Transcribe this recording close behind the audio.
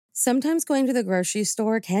Sometimes going to the grocery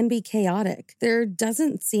store can be chaotic. There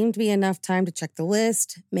doesn't seem to be enough time to check the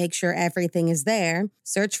list, make sure everything is there,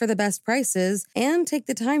 search for the best prices, and take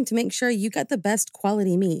the time to make sure you get the best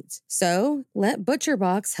quality meat. So, let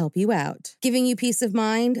ButcherBox help you out. Giving you peace of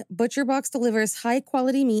mind, ButcherBox delivers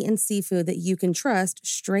high-quality meat and seafood that you can trust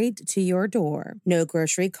straight to your door. No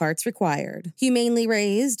grocery carts required. Humanely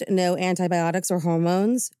raised, no antibiotics or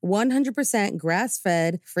hormones, 100%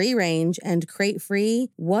 grass-fed, free-range, and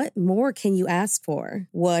crate-free. What more can you ask for?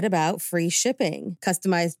 What about free shipping,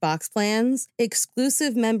 customized box plans,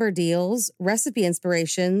 exclusive member deals, recipe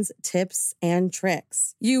inspirations, tips, and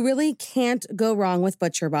tricks? You really can't go wrong with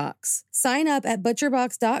ButcherBox. Sign up at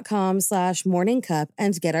butcherbox.com/morningcup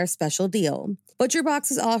and get our special deal.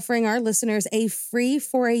 ButcherBox is offering our listeners a free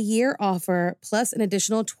for-a-year offer plus an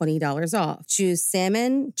additional $20 off. Choose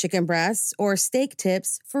salmon, chicken breasts, or steak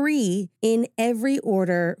tips free in every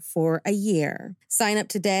order for a year. Sign up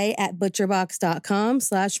today at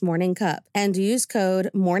butcherbox.com/morningcup and use code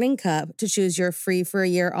morningcup to choose your free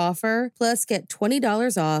for-a-year offer plus get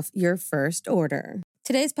 $20 off your first order.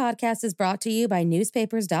 Today's podcast is brought to you by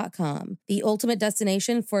newspapers.com, the ultimate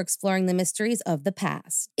destination for exploring the mysteries of the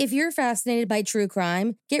past. If you're fascinated by true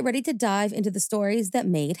crime, get ready to dive into the stories that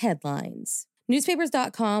made headlines.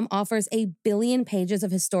 Newspapers.com offers 1 billion pages of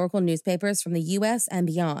historical newspapers from the U.S. and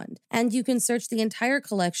beyond, and you can search the entire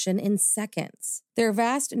collection in seconds. Their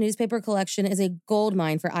vast newspaper collection is a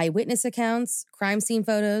goldmine for eyewitness accounts, crime scene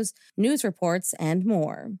photos, news reports, and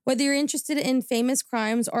more. Whether you're interested in famous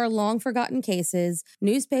crimes or long-forgotten cases,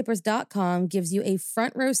 newspapers.com gives you a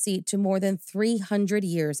front row seat to more than 300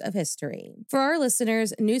 years of history. For our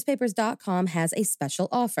listeners, newspapers.com has a special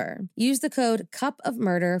offer. Use the code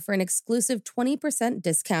CUPOFMURDER for an exclusive 20%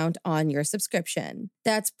 discount on your subscription.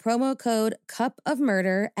 That's promo code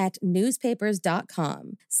CUPOFMURDER at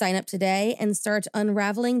newspapers.com. Sign up today and start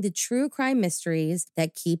unraveling the true crime mysteries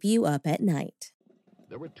that keep you up at night.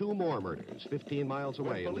 There were 2 more murders 15 miles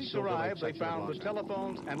away. When police arrived, they found the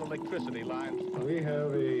telephones and electricity lines. We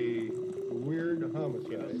have a weird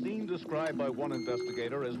homicide. A scene described by one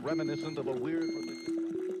investigator as reminiscent of a weird...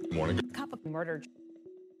 Morning. Cup of murder.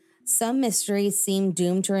 Some mysteries seem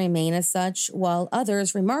doomed to remain as such, while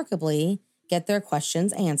others, remarkably, get their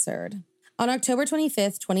questions answered. On October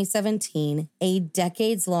 25th, 2017, a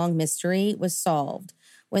decades-long mystery was solved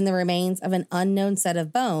when the remains of an unknown set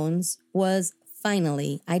of bones was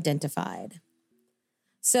finally identified.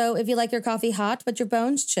 So if you like your coffee hot but your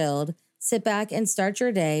bones chilled, sit back and start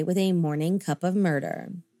your day with a morning cup of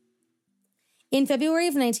murder. In February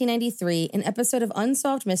of 1993, an episode of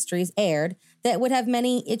Unsolved Mysteries aired that would have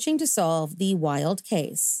many itching to solve the wild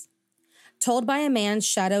case. Told by a man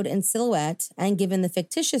shadowed in silhouette and given the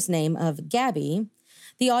fictitious name of Gabby,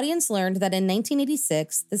 the audience learned that in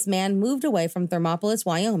 1986, this man moved away from Thermopolis,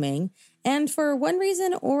 Wyoming, and for one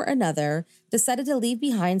reason or another, decided to leave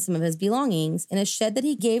behind some of his belongings in a shed that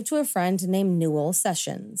he gave to a friend named Newell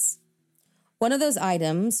Sessions. One of those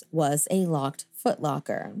items was a locked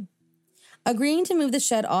footlocker. Agreeing to move the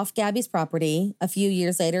shed off Gabby's property, a few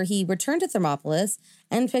years later, he returned to Thermopolis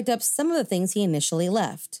and picked up some of the things he initially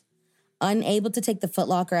left. Unable to take the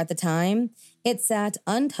footlocker at the time, it sat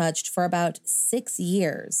untouched for about 6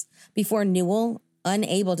 years before Newell,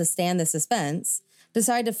 unable to stand the suspense,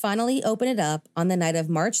 decided to finally open it up on the night of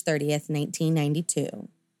March 30th, 1992.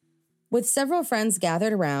 With several friends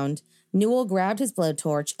gathered around, Newell grabbed his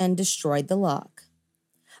blowtorch and destroyed the lock.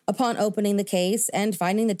 Upon opening the case and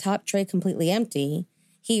finding the top tray completely empty,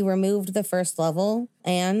 he removed the first level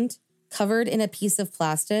and, covered in a piece of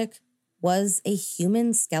plastic, was a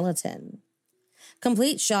human skeleton.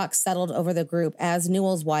 Complete shock settled over the group as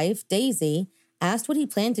Newell's wife, Daisy, asked what he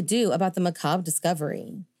planned to do about the macabre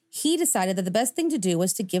discovery. He decided that the best thing to do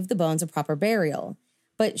was to give the bones a proper burial,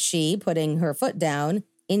 but she, putting her foot down,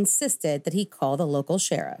 insisted that he call the local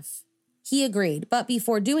sheriff. He agreed, but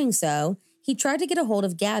before doing so, he tried to get a hold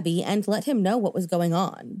of Gabby and let him know what was going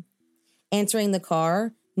on. Answering the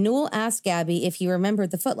car, Newell asked Gabby if he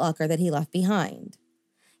remembered the footlocker that he left behind.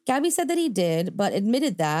 Gabby said that he did, but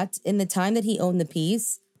admitted that, in the time that he owned the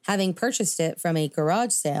piece, having purchased it from a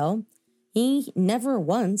garage sale, he never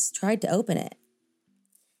once tried to open it.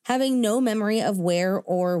 Having no memory of where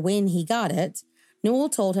or when he got it, Newell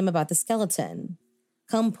told him about the skeleton.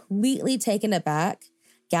 Completely taken aback,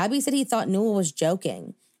 Gabby said he thought Newell was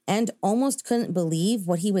joking and almost couldn't believe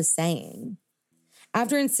what he was saying.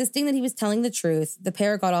 After insisting that he was telling the truth, the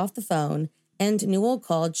pair got off the phone and Newell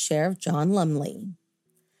called Sheriff John Lumley.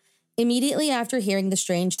 Immediately after hearing the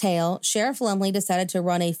strange tale, Sheriff Lumley decided to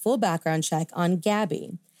run a full background check on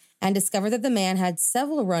Gabby and discovered that the man had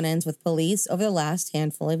several run-ins with police over the last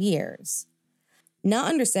handful of years. Not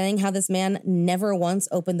understanding how this man never once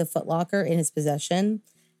opened the footlocker in his possession,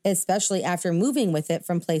 especially after moving with it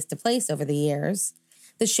from place to place over the years,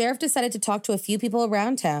 the sheriff decided to talk to a few people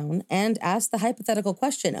around town and ask the hypothetical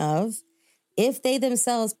question of, if they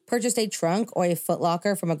themselves purchased a trunk or a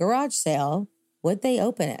footlocker from a garage sale, would they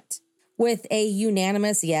open it? With a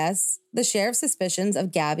unanimous yes, the sheriff's suspicions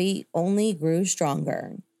of Gabby only grew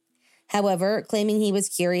stronger. However, claiming he was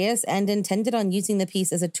curious and intended on using the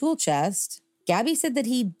piece as a tool chest, Gabby said that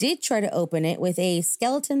he did try to open it with a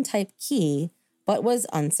skeleton-type key, but was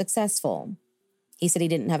unsuccessful. He said he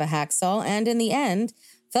didn't have a hacksaw and, in the end,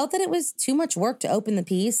 felt that it was too much work to open the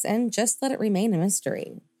piece and just let it remain a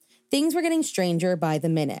mystery. Things were getting stranger by the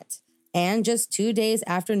minute, and just 2 days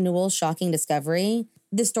after Newell's shocking discovery,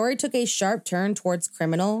 the story took a sharp turn towards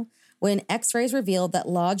criminal when x-rays revealed that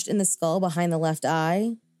lodged in the skull behind the left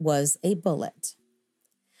eye was a bullet.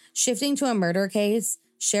 Shifting to a murder case,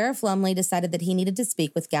 Sheriff Lumley decided that he needed to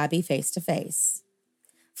speak with Gabby face-to-face.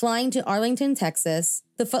 Flying to Arlington, Texas,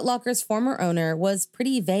 the Footlocker's former owner was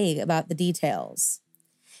pretty vague about the details.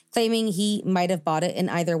 Claiming he might have bought it in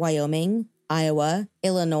either Wyoming, Iowa,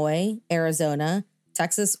 Illinois, Arizona,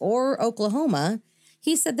 Texas, or Oklahoma,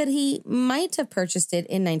 he said that he might have purchased it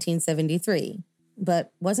in 1973,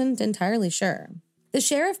 but wasn't entirely sure. The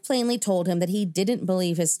sheriff plainly told him that he didn't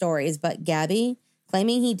believe his stories, but Gabby,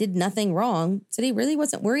 claiming he did nothing wrong, said he really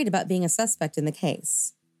wasn't worried about being a suspect in the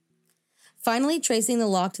case. Finally tracing the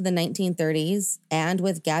lock to the 1930s, and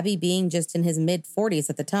with Gabby being just in his mid-40s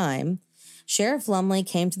at the time, Sheriff Lumley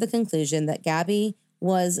came to the conclusion that Gabby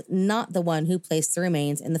was not the one who placed the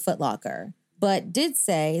remains in the footlocker, but did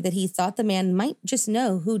say that he thought the man might just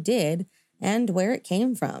know who did and where it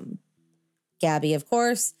came from. Gabby, of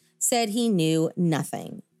course, said he knew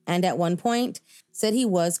nothing, and at one point said he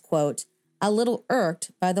was, quote, a little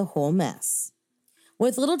irked by the whole mess.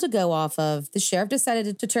 With little to go off of, the sheriff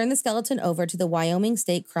decided to turn the skeleton over to the Wyoming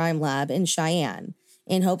State Crime Lab in Cheyenne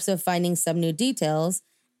in hopes of finding some new details,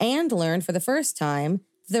 and learned for the first time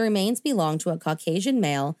that the remains belonged to a Caucasian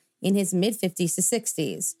male in his mid-50s to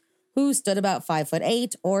 60s, who stood about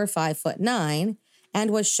 5'8" or 5'9", and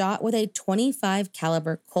was shot with a .25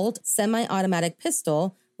 caliber Colt semi-automatic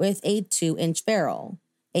pistol with a 2-inch barrel,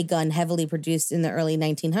 a gun heavily produced in the early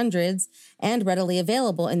 1900s and readily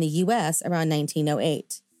available in the U.S. around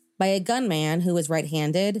 1908, by a gunman who was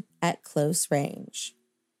right-handed at close range.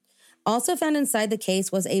 Also found inside the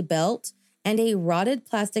case was a belt and a rotted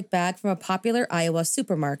plastic bag from a popular Iowa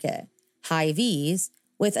supermarket, Hy-Vee's,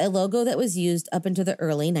 with a logo that was used up into the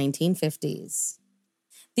early 1950s.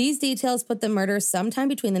 These details put the murder sometime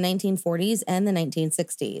between the 1940s and the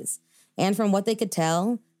 1960s, and from what they could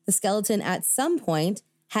tell, the skeleton at some point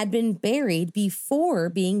had been buried before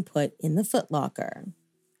being put in the footlocker.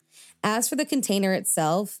 As for the container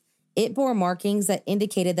itself, it bore markings that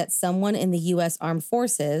indicated that someone in the U.S. Armed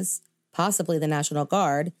Forces, possibly the National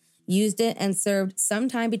Guard, used it and served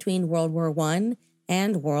sometime between World War I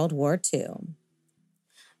and World War II.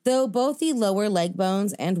 Though both the lower leg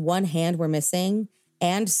bones and one hand were missing,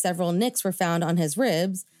 and several nicks were found on his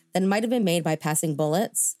ribs that might have been made by passing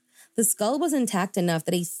bullets, the skull was intact enough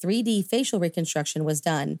that a 3D facial reconstruction was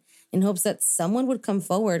done in hopes that someone would come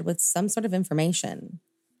forward with some sort of information.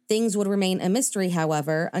 Things would remain a mystery,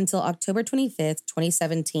 however, until October 25th,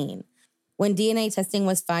 2017, when DNA testing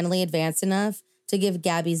was finally advanced enough to give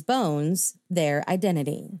Gabby's bones their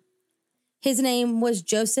identity. His name was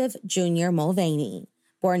Joseph Jr. Mulvaney,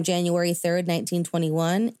 born January 3rd,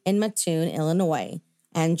 1921, in Mattoon, Illinois,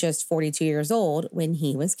 and just 42 years old when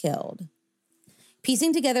he was killed.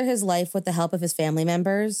 Piecing together his life with the help of his family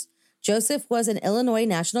members, Joseph was an Illinois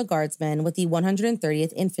National Guardsman with the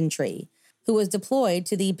 130th Infantry, who was deployed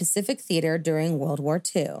to the Pacific Theater during World War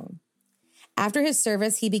II. After his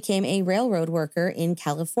service, he became a railroad worker in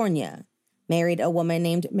California, married a woman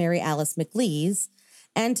named Mary Alice McLeese,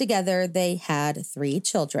 and together they had 3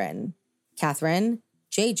 children, Catherine,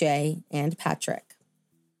 JJ, and Patrick.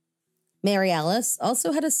 Mary Alice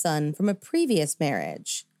also had a son from a previous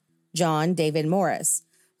marriage, John David Morris,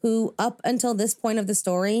 who up until this point of the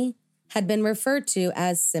story had been referred to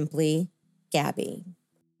as simply Gabby.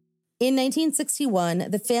 In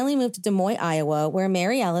 1961, the family moved to Des Moines, Iowa, where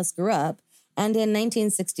Mary Alice grew up, and in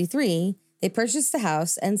 1963, they purchased a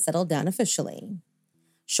house and settled down officially.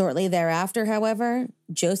 Shortly thereafter, however,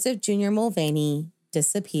 Joseph Jr. Mulvaney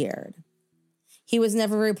disappeared. He was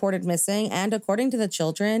never reported missing, and according to the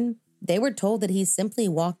children, they were told that he simply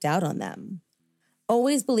walked out on them.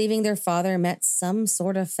 Always believing their father met some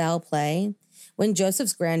sort of foul play, when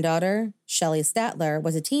Joseph's granddaughter, Shelley Statler,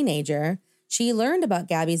 was a teenager, she learned about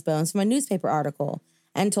Gabby's bones from a newspaper article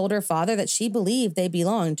and told her father that she believed they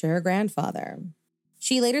belonged to her grandfather.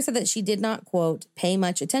 She later said that she did not, quote, pay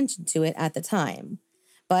much attention to it at the time.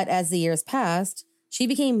 But as the years passed, she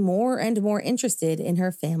became more and more interested in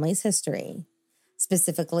her family's history,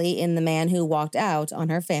 specifically in the man who walked out on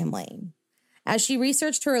her family. As she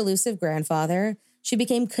researched her elusive grandfather, she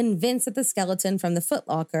became convinced that the skeleton from the Foot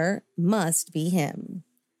Locker must be him.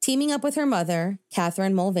 Teaming up with her mother,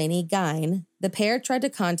 Catherine Mulvaney Gein, the pair tried to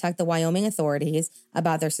contact the Wyoming authorities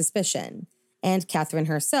about their suspicion, and Catherine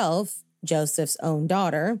herself, Joseph's own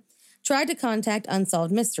daughter, tried to contact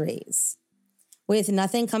Unsolved Mysteries. With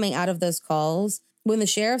nothing coming out of those calls, when the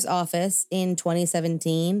sheriff's office in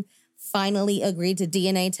 2017 finally agreed to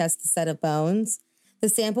DNA test the set of bones, the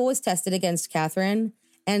sample was tested against Catherine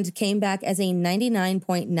and came back as a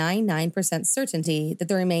 99.99% certainty that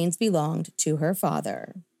the remains belonged to her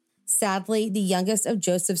father. Sadly, the youngest of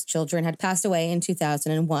Joseph's children had passed away in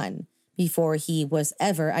 2001 before he was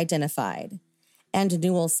ever identified, and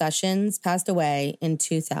Newell Sessions passed away in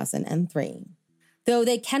 2003. Though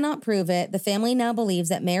they cannot prove it, the family now believes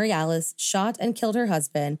that Mary Alice shot and killed her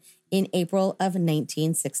husband in April of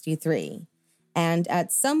 1963, and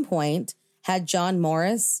at some point had John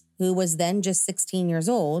Morris, who was then just 16 years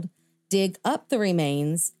old, dig up the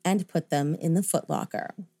remains and put them in the Foot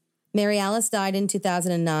Locker. Mary Alice died in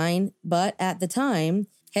 2009, but at the time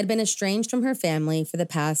had been estranged from her family for the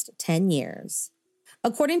past 10 years.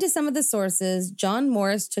 According to some of the sources, John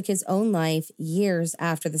Morris took his own life years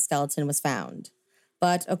after the skeleton was found.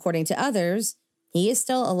 But according to others, he is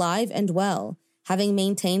still alive and well, having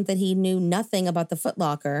maintained that he knew nothing about the Foot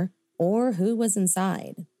Locker or who was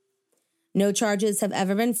inside. No charges have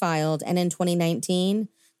ever been filed, and in 2019,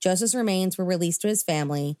 Joseph's remains were released to his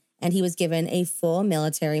family, and he was given a full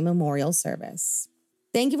military memorial service.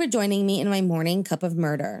 Thank you for joining me in my morning cup of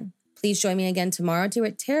murder. Please join me again tomorrow to hear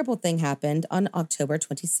a terrible thing happened on October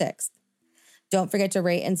 26th. Don't forget to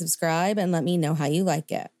rate and subscribe and let me know how you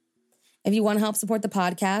like it. If you want to help support the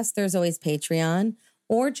podcast, there's always Patreon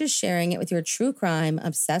or just sharing it with your true crime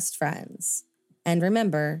obsessed friends. And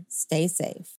remember, stay safe.